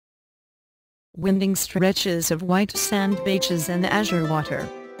winding stretches of white sand beaches and azure water.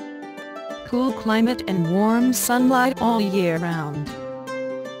 Cool climate and warm sunlight all year round.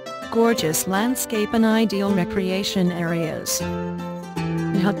 Gorgeous landscape and ideal recreation areas.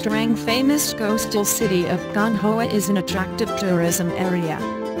 Nha Trang, famous coastal city of Gan Hoa, is an attractive tourism area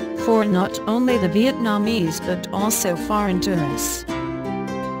for not only the Vietnamese but also foreign tourists.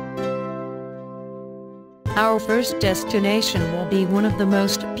 Our first destination will be one of the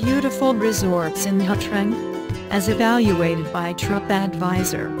most beautiful resorts in Nha Trang, as evaluated by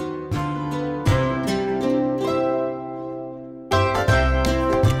TripAdvisor.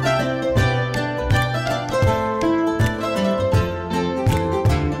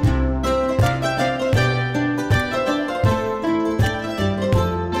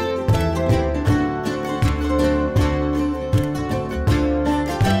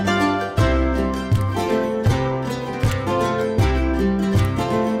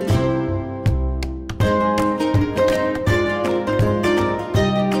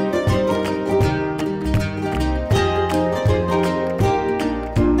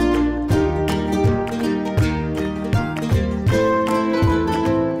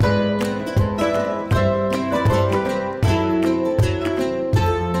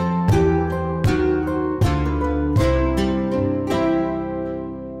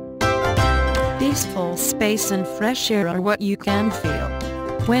 Peaceful space and fresh air are what you can feel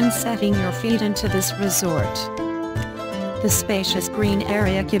when setting your feet into this resort. The spacious green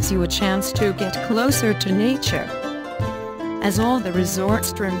area gives you a chance to get closer to nature. As all the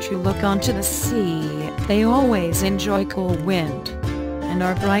resorts turn to look onto the sea, they always enjoy cool wind and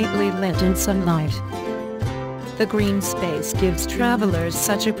are brightly lit in sunlight. The green space gives travelers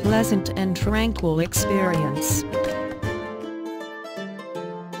such a pleasant and tranquil experience.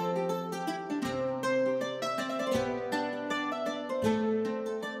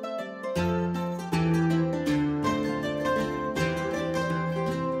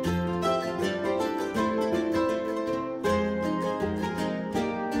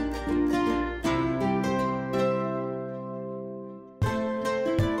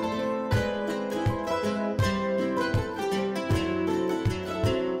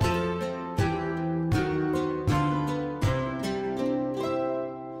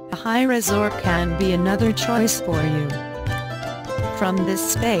 A high resort can be another choice for you. From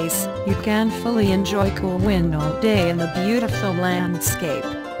this space, you can fully enjoy cool wind all day and the beautiful landscape.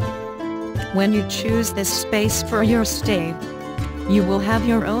 When you choose this space for your stay, you will have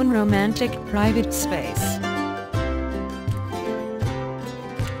your own romantic private space.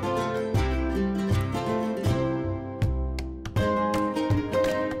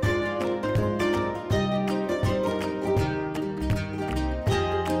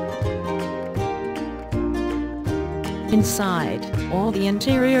 Inside, all the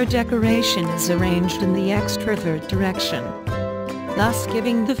interior decoration is arranged in the extrovert direction, thus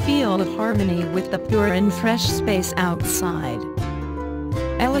giving the feel of harmony with the pure and fresh space outside.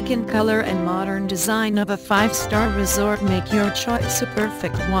 Elegant color and modern design of a 5-star resort make your choice a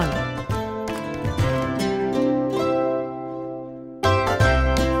perfect one.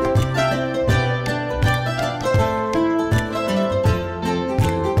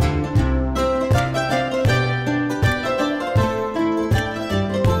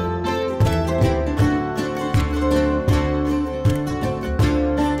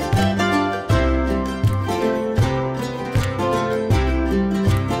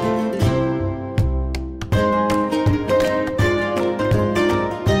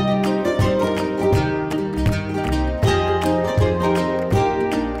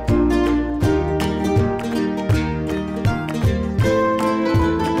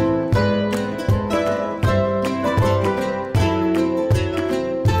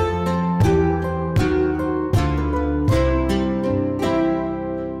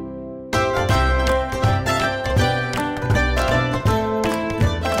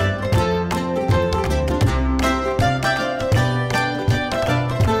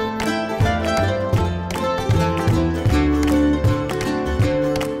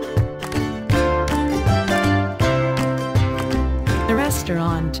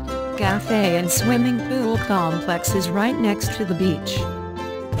 Restaurant, cafe and swimming pool complex is right next to the beach.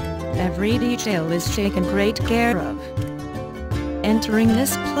 Every detail is taken great care of. Entering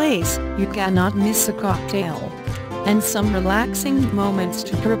this place, you cannot miss a cocktail and some relaxing moments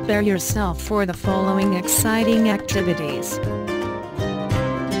to prepare yourself for the following exciting activities.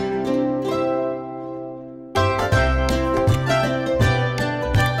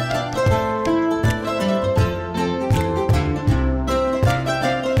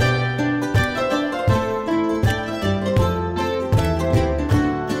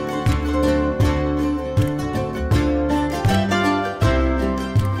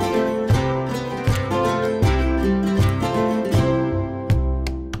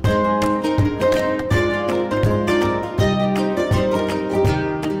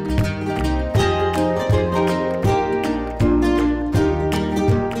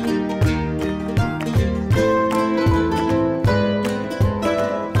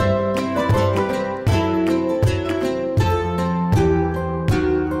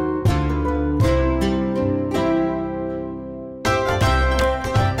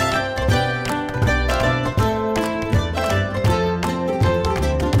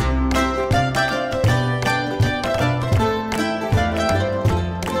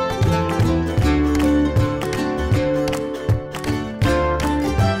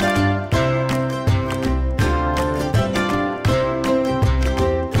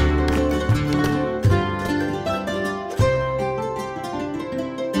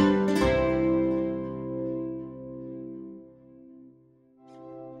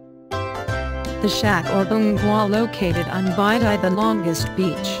 The shack or bungalow located on Bai Dai, the longest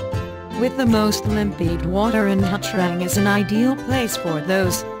beach with the most limpid water in Nha Trang, is an ideal place for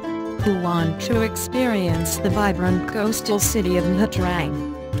those who want to experience the vibrant coastal city of Nha Trang.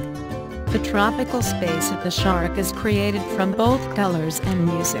 The tropical space at the shack is created from both colors and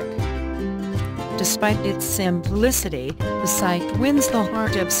music. Despite its simplicity, the site wins the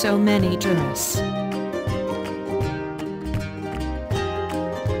heart of so many tourists.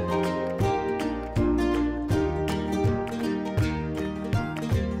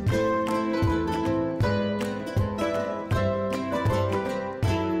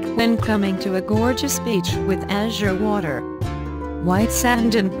 When coming to a gorgeous beach with azure water, white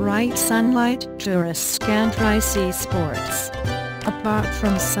sand and bright sunlight, tourists can try sea sports, apart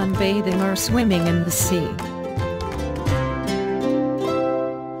from sunbathing or swimming in the sea.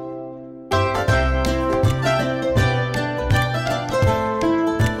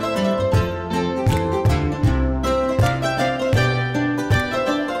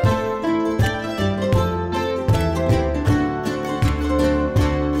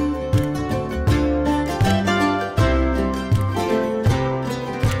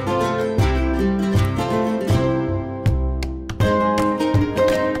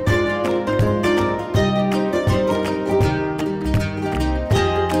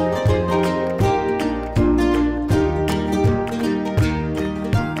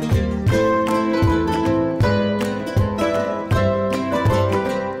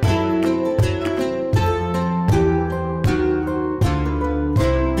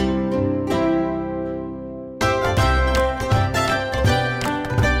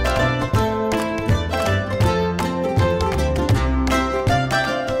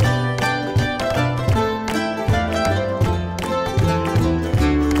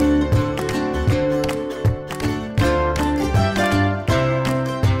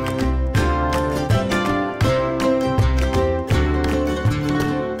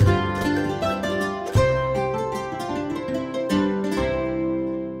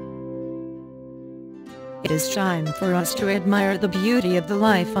 It is time for us to admire the beauty of the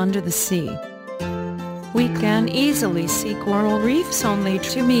life under the sea. We can easily see coral reefs only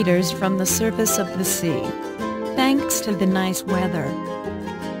 2 meters from the surface of the sea, thanks to the nice weather.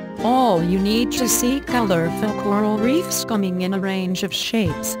 All you need to see colorful coral reefs coming in a range of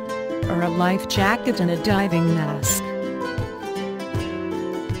shapes, or a life jacket and a diving mask.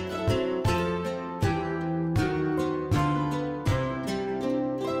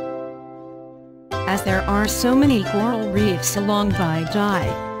 As there are so many coral reefs along Bai Dai,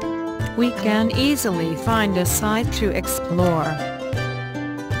 we can easily find a site to explore.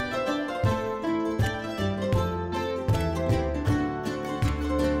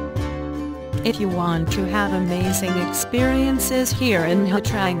 If you want to have amazing experiences here in Nha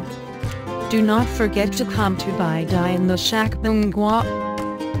Trang, do not forget to come to Bai Dai in the Shack Bungalow.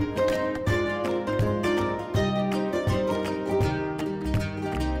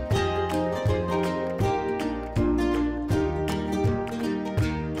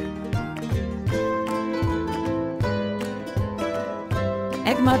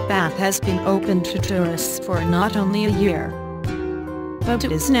 Mud bath has been open to tourists for not only a year, but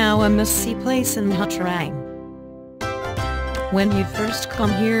it is now a must-see place in Nha Trang. When you first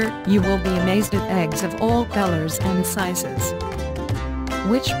come here, you will be amazed at eggs of all colors and sizes,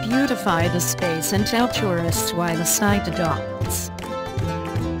 which beautify the space and tell tourists why the site adopts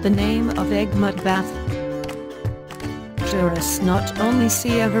the name of Egg Mud Bath. Tourists not only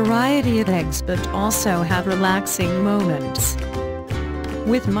see a variety of eggs but also have relaxing moments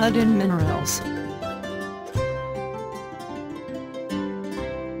with mud and minerals.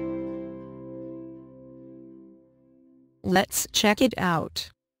 Let's check it out.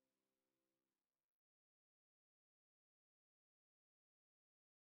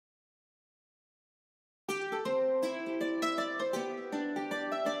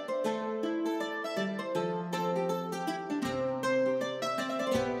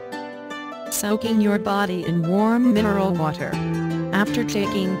 Soaking your body in warm mineral water after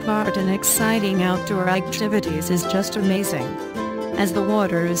taking part in exciting outdoor activities is just amazing, as the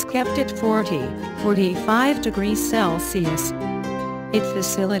water is kept at 40–45 degrees Celsius. It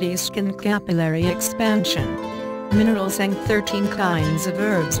facilitates skin capillary expansion. Minerals and 13 kinds of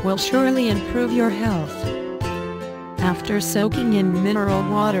herbs will surely improve your health. After soaking in mineral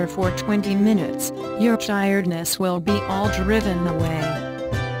water for 20 minutes, your tiredness will be all driven away.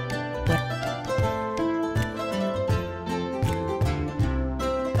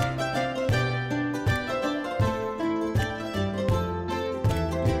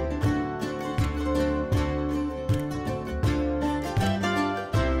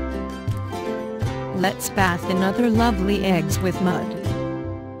 Let's bath in other lovely eggs with mud.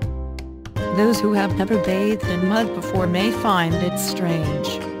 Those who have never bathed in mud before may find it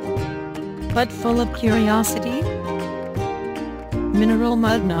strange, but full of curiosity. Mineral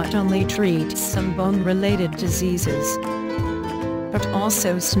mud not only treats some bone-related diseases, but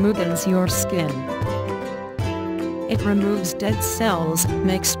also smoothens your skin. It removes dead cells,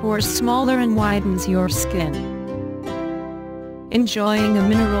 makes pores smaller and widens your skin. Enjoying a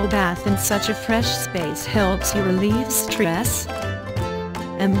mineral bath in such a fresh space helps you relieve stress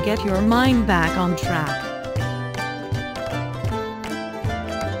and get your mind back on track.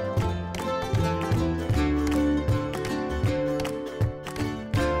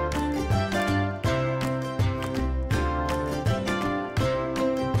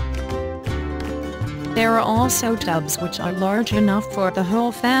 There are also tubs which are large enough for the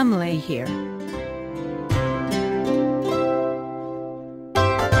whole family here.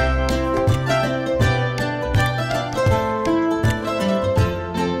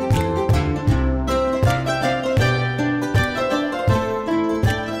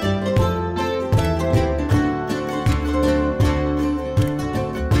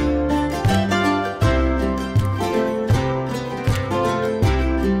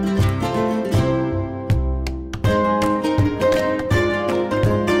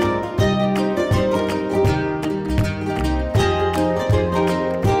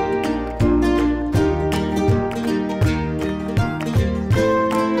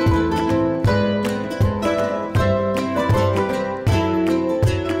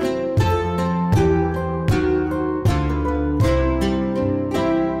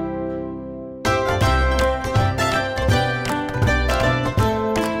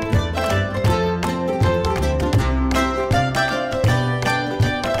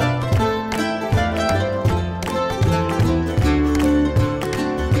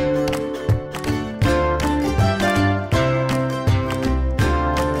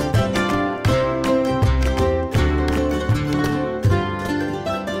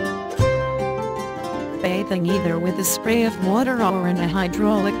 Bathing either with a spray of water or in a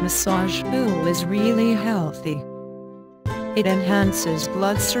hydraulic massage pool is really healthy. It enhances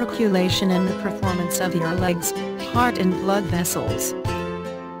blood circulation and the performance of your legs, heart and blood vessels.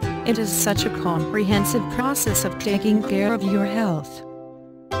 It is such a comprehensive process of taking care of your health.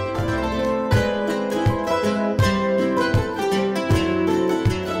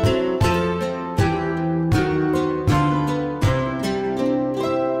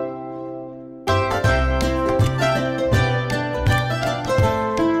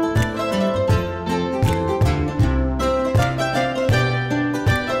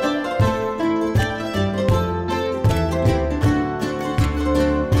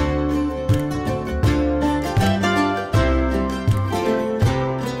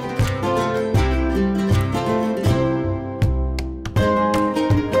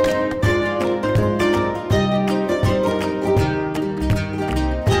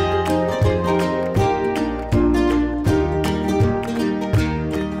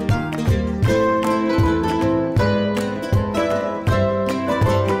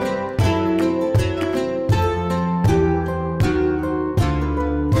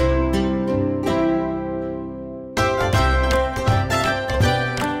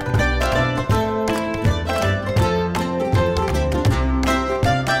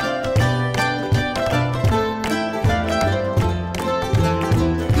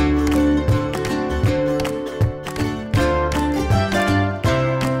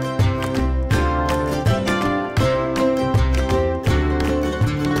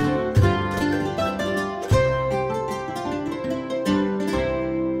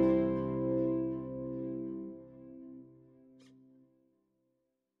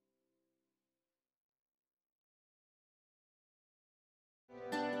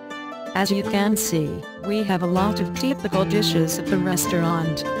 As you can see, we have a lot of typical dishes at the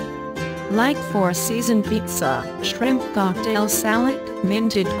restaurant, like four-season pizza, shrimp cocktail salad,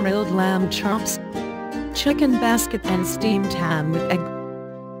 minted grilled lamb chops, chicken basket and steamed ham with egg.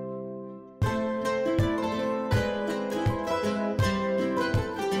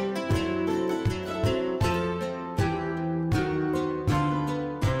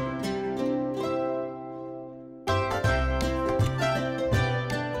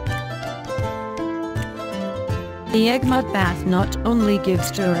 The egg mud bath not only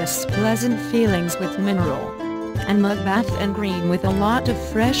gives tourists pleasant feelings with mineral and mud bath and green with a lot of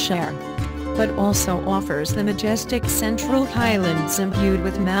fresh air, but also offers the majestic central highlands imbued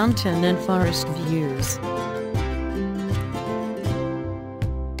with mountain and forest views.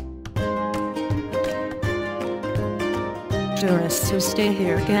 tourists who stay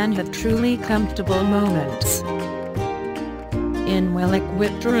here can have truly comfortable moments in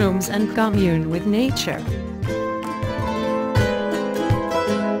well-equipped rooms and commune with nature.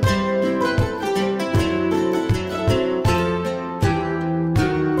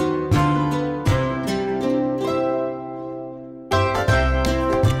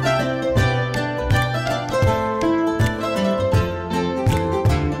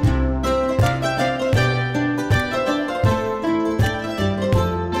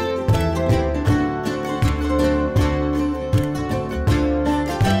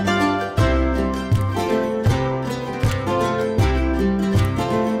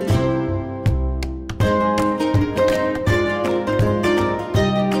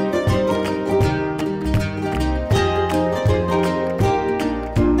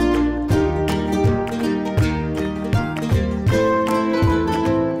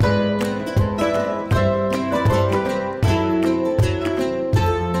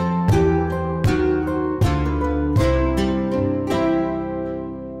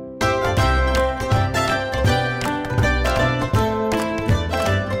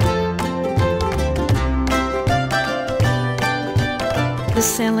 The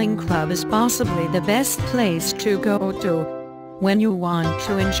Sailing Club is possibly the best place to go to when you want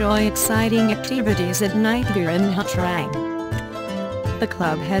to enjoy exciting activities at night here in Nha Trang. The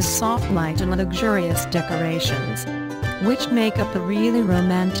club has soft light and luxurious decorations, which make up a really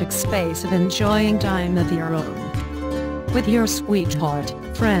romantic space of enjoying time of your own with your sweetheart,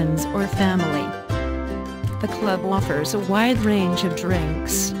 friends or family. The club offers a wide range of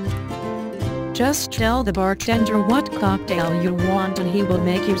drinks. Just tell the bartender what cocktail you want and he will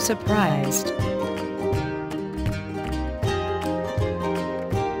make you surprised.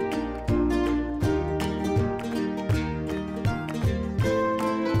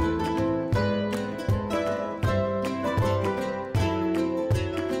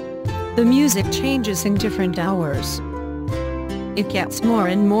 The music changes in different hours. It gets more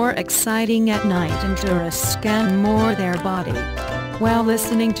and more exciting at night and tourists can moor their body while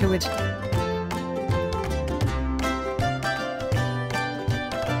listening to it.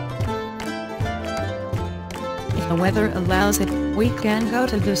 The weather allows it, we can go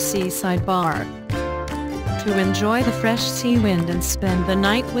to the seaside bar to enjoy the fresh sea wind and spend the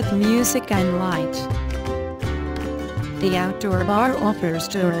night with music and light. The outdoor bar offers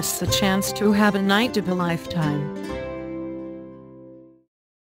tourists a chance to have a night of a lifetime.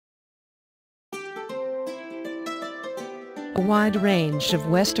 A wide range of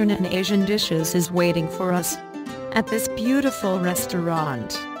Western and Asian dishes is waiting for us at this beautiful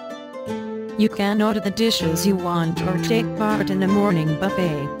restaurant. You can order the dishes you want or take part in a morning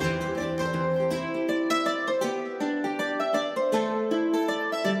buffet.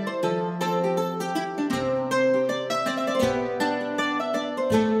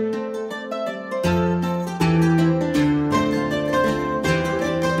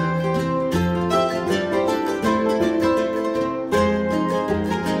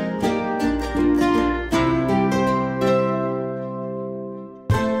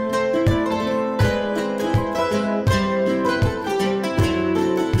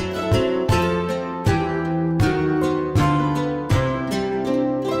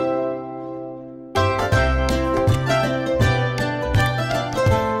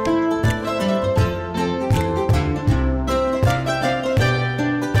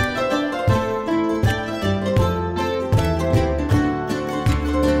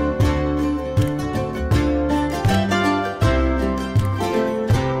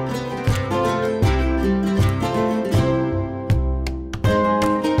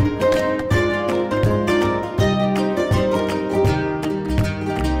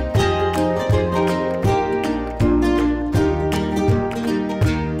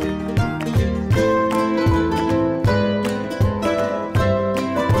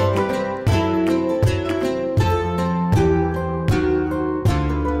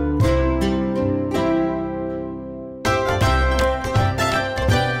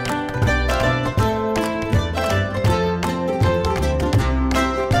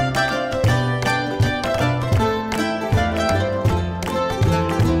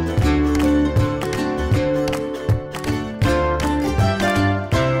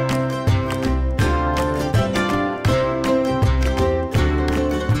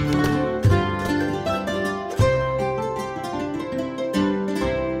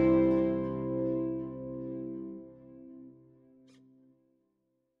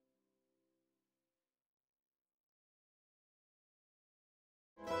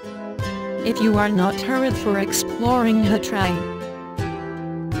 If you are not hurried for exploring Nha Trang,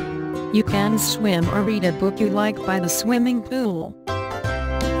 You can swim or read a book you like by the swimming pool.